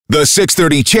The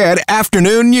 6:30 Chad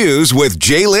Afternoon News with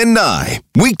Jaylen Nye.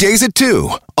 Weekdays at 2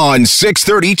 on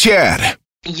 6:30 Chad.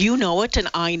 You know it, and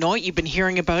I know it. You've been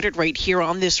hearing about it right here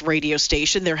on this radio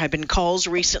station. There have been calls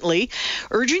recently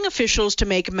urging officials to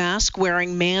make mask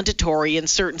wearing mandatory in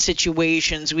certain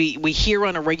situations. We hear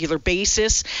on a regular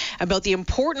basis about the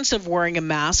importance of wearing a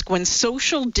mask when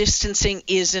social distancing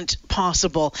isn't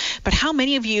possible. But how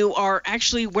many of you are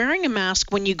actually wearing a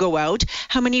mask when you go out?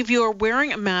 How many of you are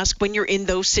wearing a mask when you're in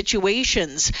those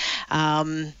situations?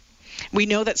 We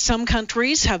know that some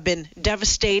countries have been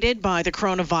devastated by the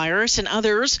coronavirus and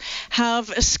others have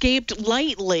escaped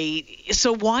lightly.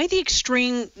 So why the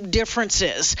extreme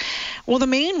differences? Well, the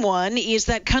main one is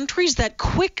that countries that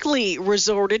quickly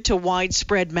resorted to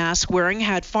widespread mask wearing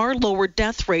had far lower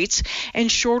death rates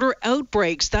and shorter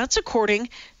outbreaks. That's according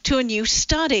to a new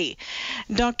study.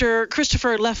 Dr.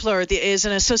 Christopher Leffler is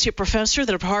an associate professor at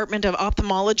the Department of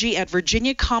Ophthalmology at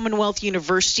Virginia Commonwealth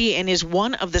University and is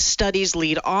one of the study's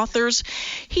lead authors.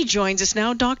 He joins us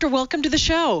now. Doctor, welcome to the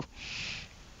show.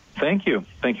 Thank you.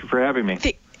 Thank you for having me.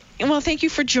 Well, thank you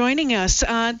for joining us.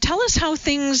 Tell us how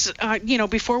things,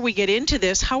 before we get into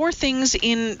this, how are things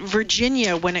in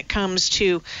Virginia when it comes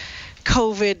to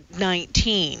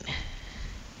COVID-19?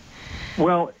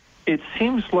 Well, it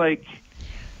seems like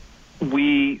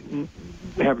we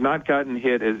have not gotten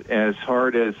hit as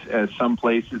hard as some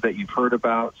places that you've heard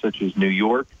about, such as New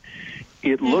York.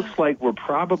 It looks like we're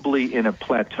probably in a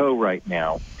plateau right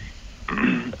now.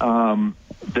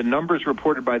 The numbers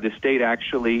reported by the state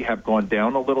actually have gone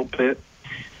down a little bit,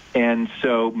 and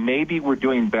so maybe we're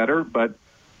doing better, but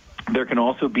there can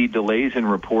also be delays in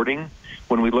reporting.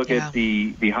 When we look at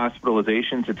the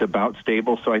hospitalizations, it's about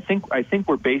stable. So I think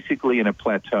we're basically in a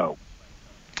plateau.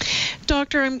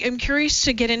 Doctor, I'm curious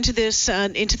to get into this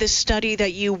study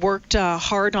that you worked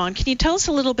hard on. Can you tell us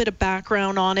a little bit of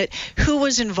background on it? Who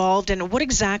was involved, and what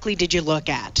exactly did you look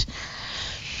at?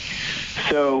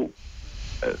 So,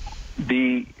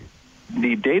 the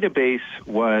database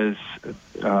was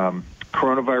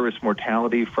coronavirus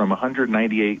mortality from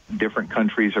 198 different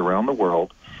countries around the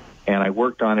world, and I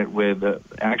worked on it with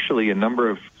actually a number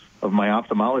of my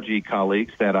ophthalmology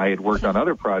colleagues that I had worked on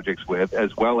other projects with,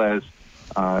 as well as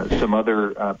some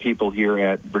other people here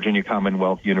at Virginia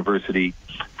Commonwealth University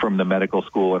from the medical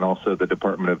school and also the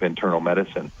Department of Internal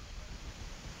Medicine.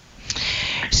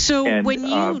 So and, when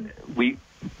you...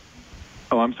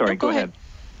 I'm sorry, go ahead.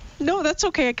 No, that's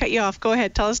okay. I cut you off. Go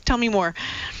ahead. Tell me more.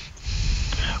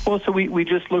 Well, so we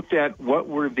just looked at what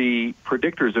were the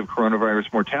predictors of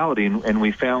coronavirus mortality, and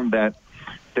we found that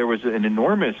there was an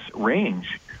enormous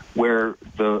range where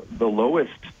the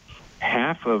lowest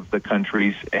half of the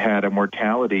countries had a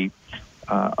mortality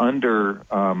under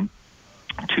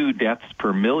 2 deaths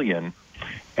per million,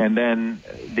 and then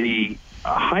the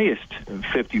highest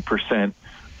 50%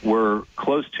 were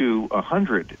close to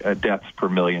 100 deaths per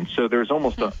million. So there's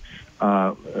almost a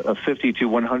 50 to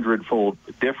 100-fold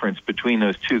difference between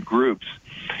those two groups.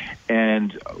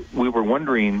 And we were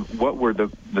wondering what were the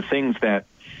things that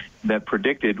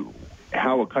predicted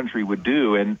how a country would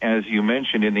do. And as you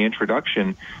mentioned in the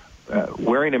introduction,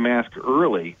 wearing a mask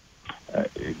early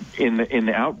in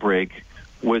the outbreak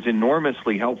was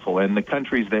enormously helpful, and the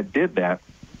countries that did that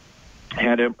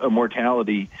had a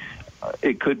mortality.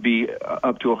 It could be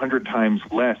up to 100 times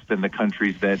less than the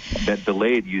countries that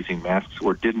delayed using masks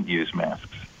or didn't use masks.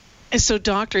 So,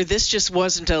 Doctor, this just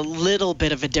wasn't a little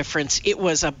bit of a difference. It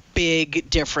was a big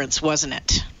difference, wasn't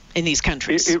it, in these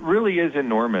countries? It really is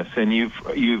enormous, and you've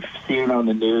seen on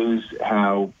the news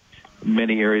how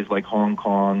many areas like Hong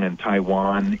Kong and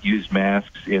Taiwan use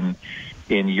masks. In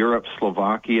Europe,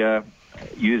 Slovakia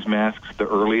used masks the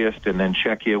earliest, and then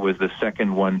Czechia was the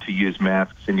second one to use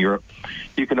masks in Europe.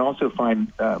 You can also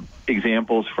find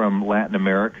examples from Latin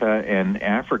America and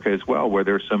Africa as well, where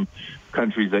there's some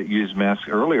countries that use masks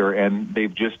earlier, and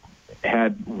they've just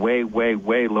had way, way,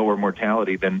 way lower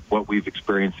mortality than what we've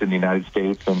experienced in the United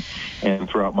States and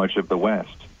throughout much of the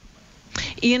West.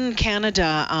 In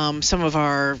Canada, at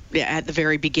the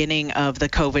very beginning of the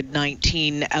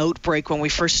COVID-19 outbreak, when we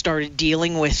first started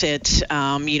dealing with it,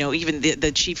 even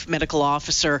the chief medical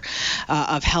officer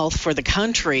of health for the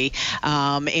country,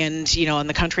 in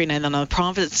the country and on the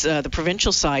province, the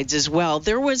provincial sides as well,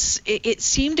 it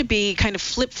seemed to be kind of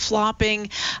flip-flopping,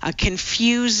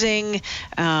 confusing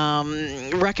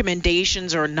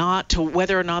recommendations or not to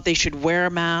whether or not they should wear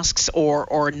masks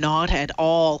or not at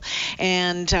all,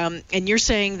 and And you're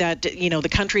saying that, the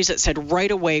countries that said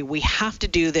right away, we have to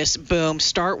do this, boom,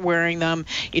 start wearing them,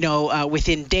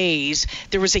 within days,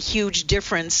 there was a huge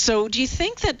difference. So do you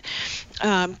think that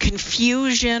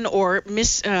confusion or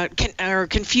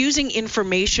confusing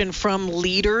information from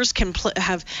leaders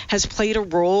has played a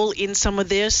role in some of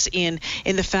this, in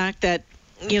the fact that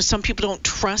some people don't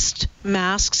trust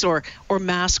masks or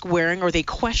mask wearing, or they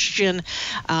question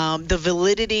the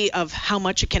validity of how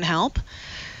much it can help?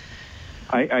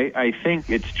 I think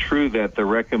it's true that the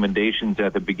recommendations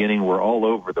at the beginning were all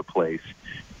over the place.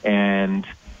 And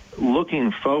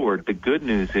looking forward, the good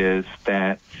news is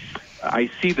that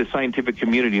I see the scientific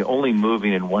community only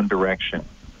moving in one direction.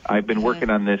 I've been working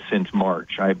on this since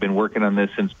March. I've been working on this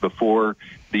since before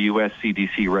the U.S.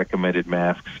 CDC recommended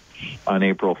masks on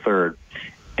April 3rd.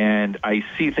 And I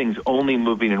see things only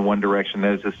moving in one direction.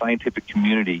 That is, the scientific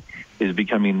community is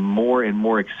becoming more and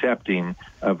more accepting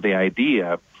of the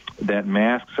idea that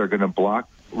masks are going to block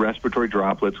respiratory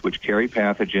droplets, which carry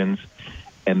pathogens.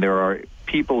 And there are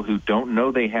people who don't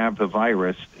know they have the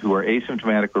virus, who are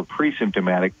asymptomatic or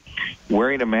pre-symptomatic,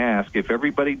 wearing a mask. If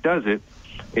everybody does it,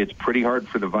 it's pretty hard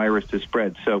for the virus to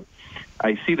spread. So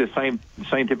I see the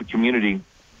scientific community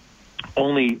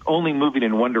only moving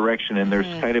in one direction, and there's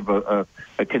kind of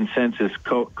a consensus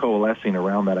coalescing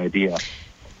around that idea.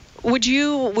 Would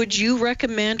you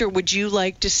recommend, or would you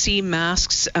like to see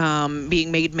masks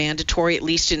being made mandatory, at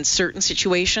least in certain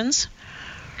situations?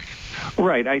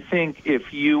 Right. I think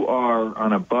if you are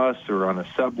on a bus or on a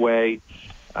subway,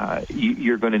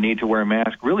 you're going to need to wear a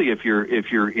mask. Really, if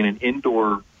you're in an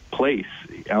indoor place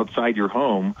outside your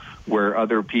home where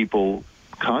other people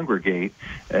congregate,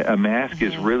 a mask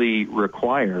is really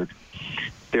required.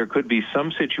 There could be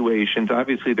some situations,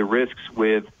 obviously the risks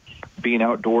with being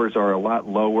outdoors are a lot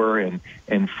lower,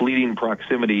 and fleeting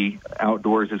proximity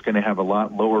outdoors is going to have a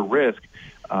lot lower risk.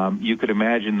 You could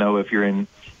imagine, though, if you're in,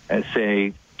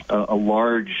 say, a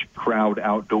large crowd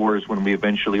outdoors when we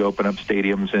eventually open up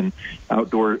stadiums and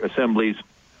outdoor assemblies,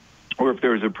 or if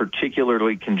there's a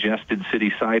particularly congested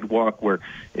city sidewalk where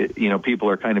people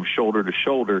are kind of shoulder to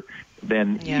shoulder,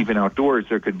 then even outdoors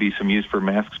there could be some use for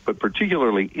masks. But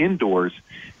particularly indoors,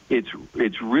 it's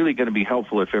really going to be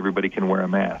helpful if everybody can wear a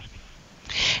mask.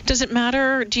 Does it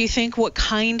matter, do you think, what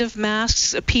kind of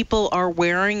masks people are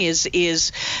wearing?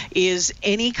 Is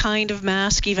any kind of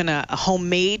mask, even a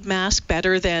homemade mask,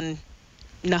 better than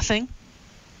nothing?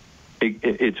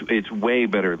 It's way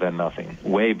better than nothing,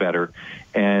 way better.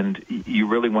 And you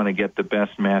really want to get the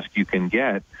best mask you can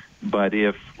get. But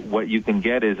if what you can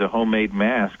get is a homemade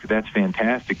mask, that's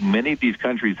fantastic. Many of these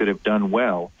countries that have done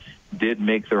well did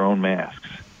make their own masks.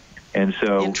 And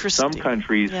so some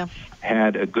countries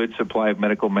had a good supply of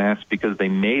medical masks because they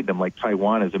made them, like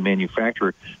Taiwan as a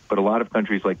manufacturer. But a lot of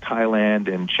countries like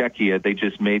Thailand and Czechia, they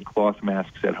just made cloth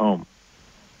masks at home.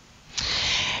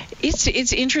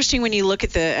 It's interesting when you look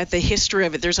at the history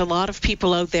of it. There's a lot of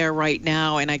people out there right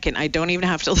now, and I don't even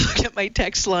have to look at my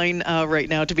text line right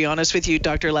now, to be honest with you,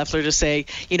 Dr. Leffler, to say,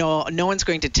 no one's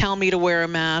going to tell me to wear a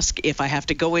mask. If I have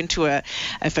to go into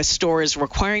if a store is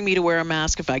requiring me to wear a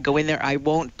mask, if I go in there, I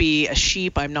won't be a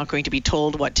sheep. I'm not going to be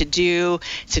told what to do.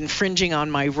 It's infringing on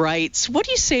my rights. What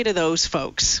do you say to those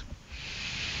folks?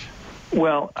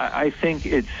 Well, I think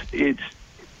it's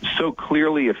so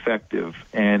clearly effective,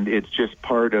 and it's just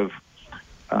part of,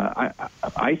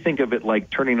 I think of it like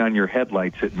turning on your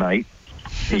headlights at night.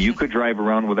 You could drive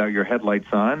around without your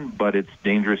headlights on, but it's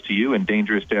dangerous to you and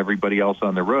dangerous to everybody else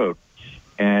on the road.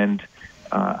 And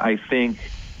I think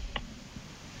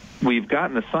we've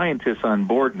gotten the scientists on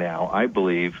board now, I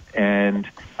believe, and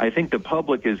I think the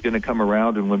public is going to come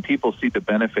around, and when people see the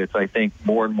benefits, I think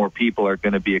more and more people are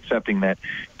going to be accepting that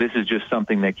this is just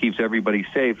something that keeps everybody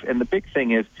safe. And the big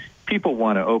thing is people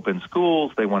want to open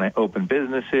schools, they want to open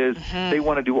businesses, they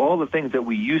want to do all the things that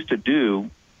we used to do,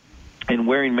 and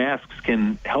wearing masks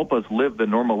can help us live the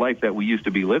normal life that we used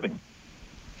to be living.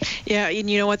 Yeah, and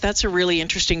you know what? That's a really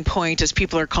interesting point, as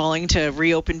people are calling to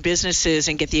reopen businesses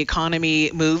and get the economy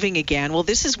moving again. Well,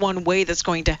 this is one way that's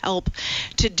going to help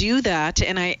to do that,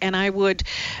 and I would,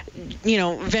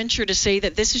 venture to say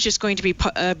that this is just going to be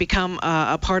become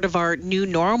a part of our new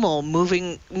normal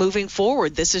moving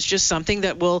forward. This is just something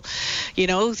that will,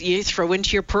 you throw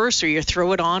into your purse or you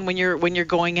throw it on when you're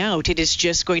going out. It is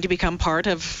just going to become part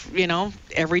of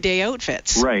everyday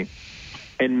outfits. Right.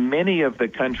 And many of the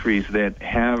countries that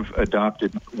have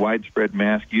adopted widespread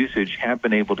mask usage have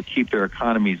been able to keep their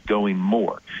economies going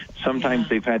more. Sometimes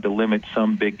they've had to limit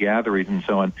some big gatherings and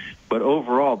so on, but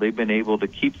overall they've been able to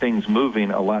keep things moving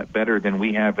a lot better than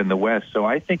we have in the West. So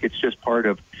I think it's just part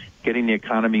of getting the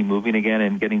economy moving again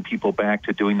and getting people back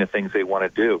to doing the things they want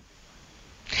to do.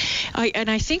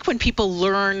 I think when people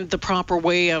learn the proper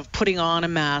way of putting on a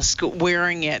mask,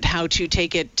 wearing it, how to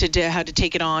take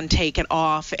it on, take it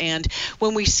off, and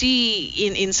when we see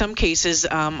in some cases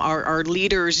our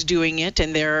leaders doing it,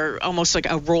 and they're almost like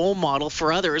a role model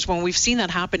for others. When we've seen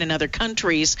that happen in other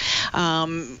countries,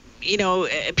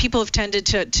 people have tended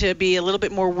to be a little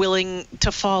bit more willing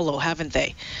to follow, haven't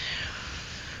they?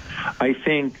 I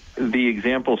think the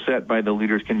example set by the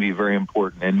leaders can be very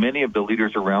important, and many of the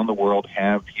leaders around the world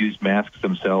have used masks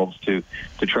themselves to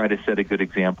try to set a good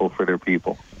example for their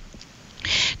people.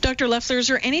 Dr. Leffler, is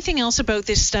there anything else about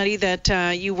this study that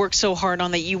you worked so hard on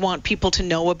that you want people to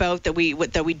know about that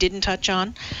we didn't touch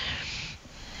on?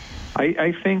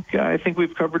 I think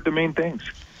we've covered the main things.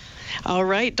 All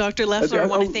right, Dr. Leffler, I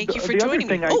want to thank you for joining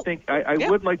me. The other thing I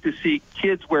would like to see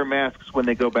kids wear masks when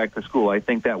they go back to school. I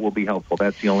think that will be helpful.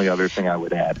 That's the only other thing I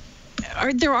would add.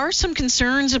 There are some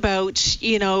concerns about,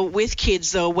 with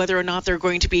kids, though, whether or not they're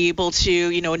going to be able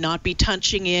to, not be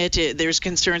touching it. There's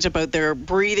concerns about their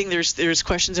breathing. There's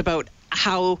questions about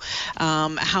how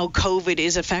COVID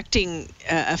is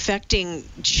affecting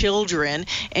children,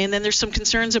 and then there's some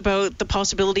concerns about the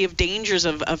possibility of dangers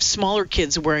of smaller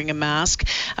kids wearing a mask.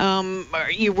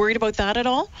 Are you worried about that at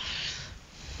all?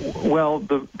 Well,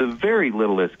 the very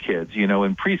littlest kids,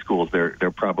 in preschools,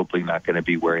 they're probably not going to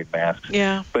be wearing masks.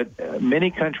 Yeah. But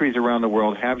many countries around the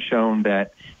world have shown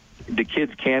that the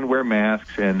kids can wear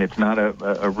masks, and it's not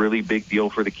a really big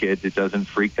deal for the kids. It doesn't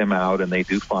freak them out, and they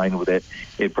do fine with it.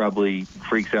 It probably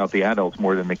freaks out the adults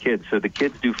more than the kids. So the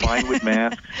kids do fine with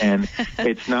masks, and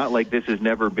it's not like this has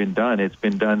never been done. It's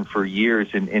been done for years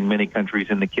in many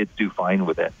countries, and the kids do fine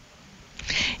with it.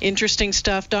 Interesting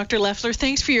stuff. Dr. Leffler,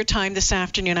 thanks for your time this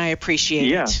afternoon. I appreciate it.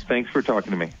 Yeah, thanks for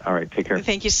talking to me. All right, take care.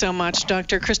 Thank you so much.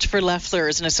 Dr. Christopher Leffler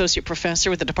is an associate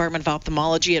professor with the Department of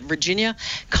Ophthalmology at Virginia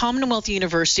Commonwealth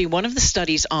University, one of the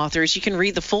study's authors. You can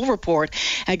read the full report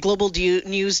at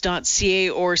globalnews.ca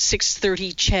or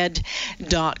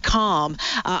 630ched.com.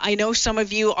 I know some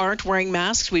of you aren't wearing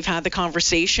masks. We've had the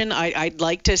conversation. I'd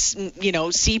like to,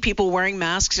 see people wearing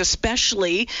masks,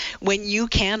 especially when you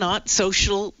cannot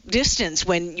social distance.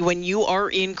 When you are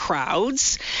in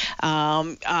crowds.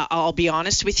 I'll be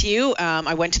honest with you.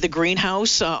 I went to the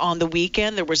greenhouse on the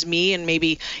weekend. There was me and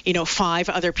maybe 5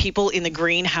 other people in the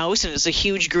greenhouse, and it's a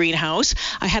huge greenhouse.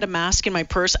 I had a mask in my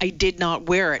purse. I did not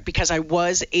wear it because I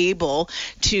was able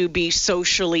to be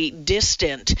socially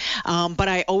distant. But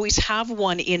I always have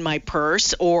one in my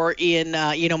purse or in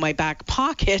my back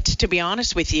pocket, to be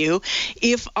honest with you,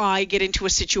 if I get into a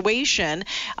situation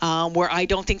where I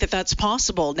don't think that that's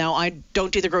possible. Now, I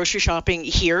don't do the grocery shopping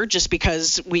here just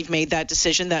because we've made that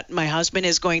decision that my husband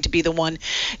is going to be the one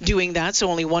doing that, so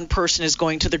only one person is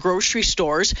going to the grocery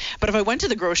stores. But if I went to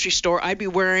the grocery store, I'd be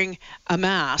wearing a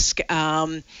mask.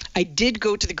 I did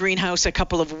go to the greenhouse a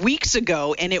couple of weeks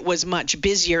ago, and it was much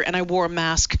busier, and I wore a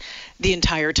mask the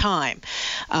entire time.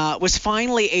 Was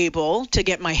finally able to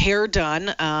get my hair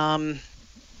done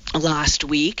last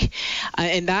week,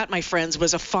 and that, my friends,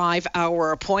 was a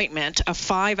 5-hour appointment. A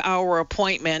 5-hour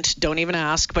appointment, don't even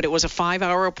ask, but it was a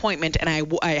 5-hour appointment, and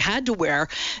I had to wear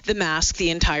the mask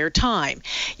the entire time.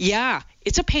 Yeah,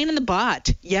 it's a pain in the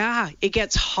butt. Yeah, it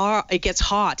gets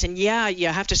hot. And yeah, you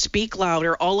have to speak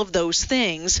louder, all of those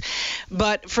things.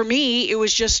 But for me, it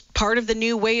was just part of the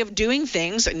new way of doing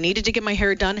things. I needed to get my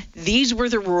hair done. These were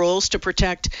the rules to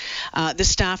protect the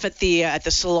staff at the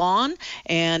salon,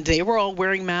 and they were all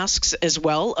wearing masks as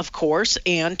well, of course,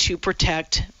 and to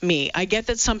protect me. I get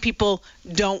that some people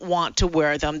don't want to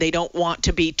wear them. They don't want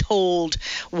to be told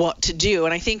what to do.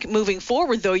 And I think moving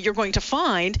forward, though, you're going to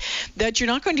find that you're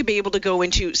not going to be able to go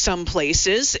into some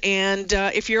places, and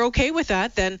if you're okay with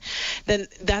that, then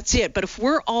that's it. But if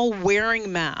we're all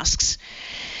wearing masks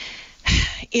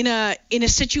in a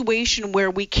situation where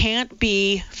we can't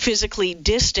be physically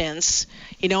distanced,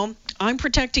 I'm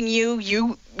protecting you,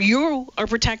 you are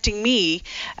protecting me,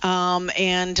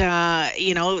 and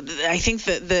I think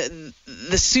that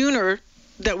the sooner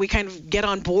that we kind of get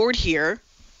on board here,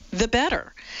 the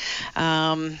better.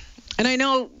 And I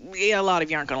know a lot of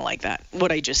you aren't going to like that,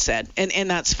 what I just said, and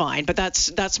that's fine. But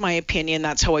that's my opinion.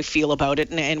 That's how I feel about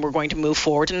it, and we're going to move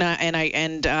forward. You're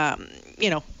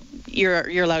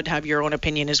allowed to have your own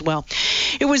opinion as well.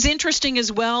 It was interesting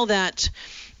as well that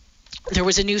there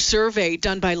was a new survey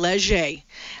done by Leger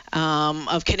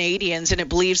of Canadians, and it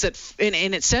believes that,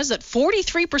 and it says that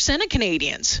 43% of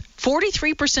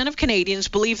Canadians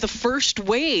believe the first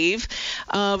wave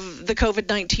of the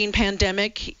COVID-19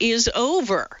 pandemic is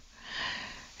over.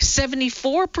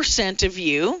 74% of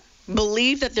you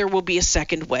believe that there will be a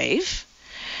second wave,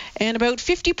 And about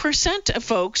 50% of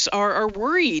folks are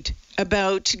worried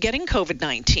about getting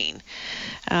COVID-19.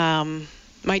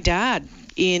 My dad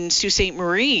in Sault Ste.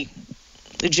 Marie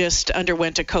just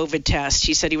underwent a COVID test.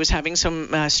 He said he was having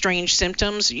some strange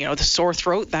symptoms, the sore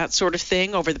throat, that sort of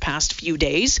thing, over the past few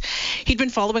days. He'd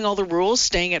been following all the rules,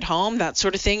 staying at home, that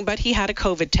sort of thing, but he had a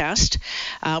COVID test.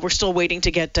 We're still waiting to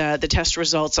get the test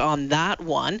results on that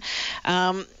one.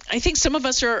 I think some of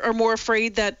us are more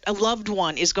afraid that a loved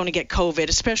one is going to get COVID,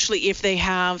 especially if they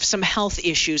have some health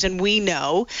issues. And we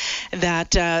know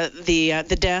that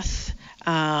the death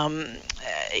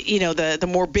the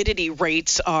morbidity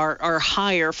rates are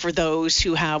higher for those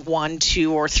who have 1,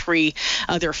 2, or 3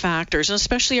 other factors, and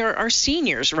especially our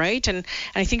seniors, right? And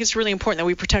I think it's really important that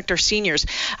we protect our seniors.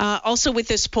 Also with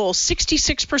this poll,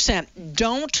 66%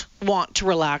 don't want to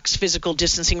relax physical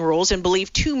distancing rules and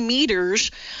believe 2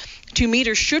 meters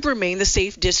should remain the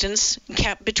safe distance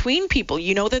kept between people.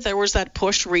 You know that there was that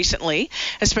push recently,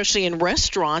 especially in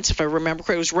restaurants, if I remember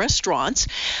correctly, it was restaurants,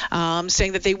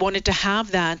 saying that they wanted to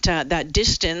have that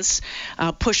distance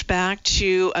pushed back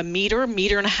to a meter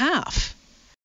and a half.